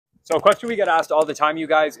So a question we get asked all the time, you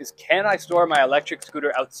guys, is can I store my electric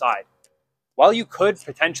scooter outside? While you could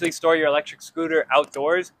potentially store your electric scooter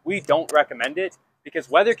outdoors, we don't recommend it because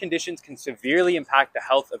weather conditions can severely impact the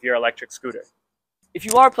health of your electric scooter. If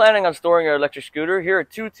you are planning on storing your electric scooter, here are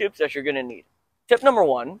 2 tips that you're going to need. Tip number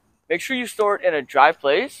 1, make sure you store it in a dry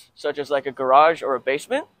place, such as like a garage or a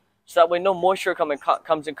basement, so that way no moisture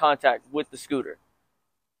comes in contact with the scooter.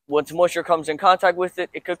 Once moisture comes in contact with it,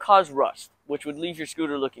 it could cause rust, which would leave your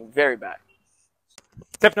scooter looking very bad.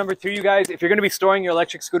 Tip number 2, you guys, if you're going to be storing your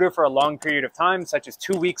electric scooter for a long period of time, such as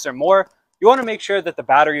 2 weeks or more, you want to make sure that the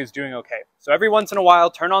battery is doing okay. So every once in a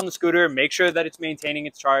while, turn on the scooter, make sure that it's maintaining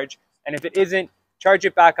its charge, and if it isn't, charge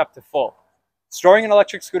it back up to full. Storing an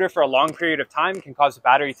electric scooter for a long period of time can cause the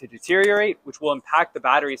battery to deteriorate, which will impact the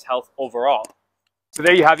battery's health overall. So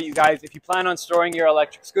there you have it, you guys. If you plan on storing your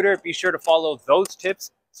electric scooter, be sure to follow those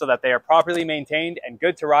tips so that they are properly maintained and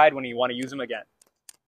good to ride when you want to use them again.